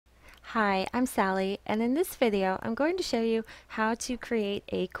Hi, I'm Sally, and in this video I'm going to show you how to create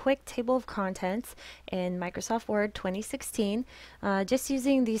a quick table of contents in Microsoft Word 2016 just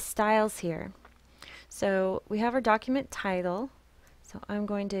using these styles here. So we have our document title, so I'm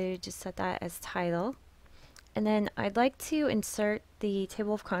going to just set that as title, and then I'd like to insert the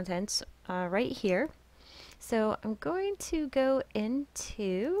table of contents right here. So I'm going to go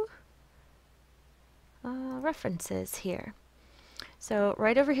into references here. So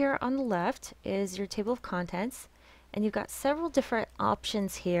right over here on the left is your table of contents, and you've got several different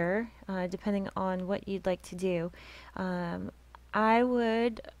options here depending on what you'd like to do. I'd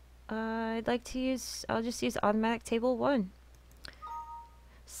like to use, I'll just use automatic table 1.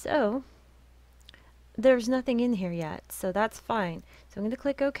 So there's nothing in here yet, so that's fine. So I'm going to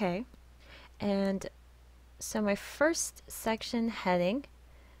click OK, and so my first section heading,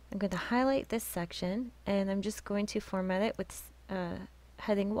 I'm going to highlight this section, and I'm just going to format it with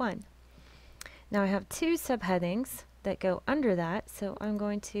heading 1. Now I have two subheadings that go under that, so I'm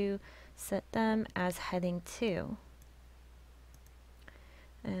going to set them as heading 2.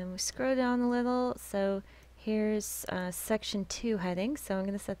 And we scroll down a little, so here's section 2 heading, so I'm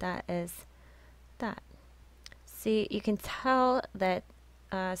going to set that as that. See, you can tell that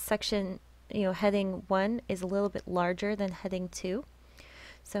heading 1 is a little bit larger than heading 2.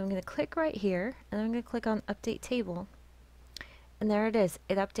 So I'm going to click right here, and I'm going to click on Update Table. And there it is.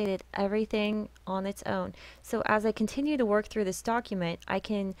 It updated everything on its own. So as I continue to work through this document, I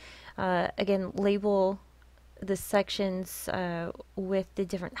can, again, label the sections with the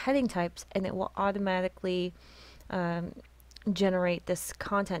different heading types, and it will automatically generate this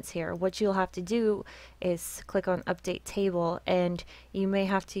contents here. What you'll have to do is click on Update Table, and you may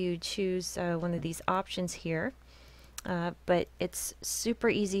have to choose one of these options here. But it's super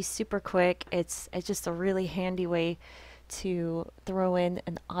easy, super quick. It's just a really handy way to throw in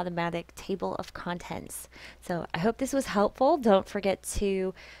an automatic table of contents. So I hope this was helpful. Don't forget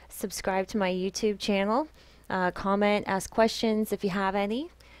to subscribe to my YouTube channel, comment, ask questions if you have any,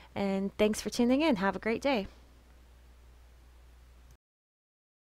 and thanks for tuning in. Have a great day.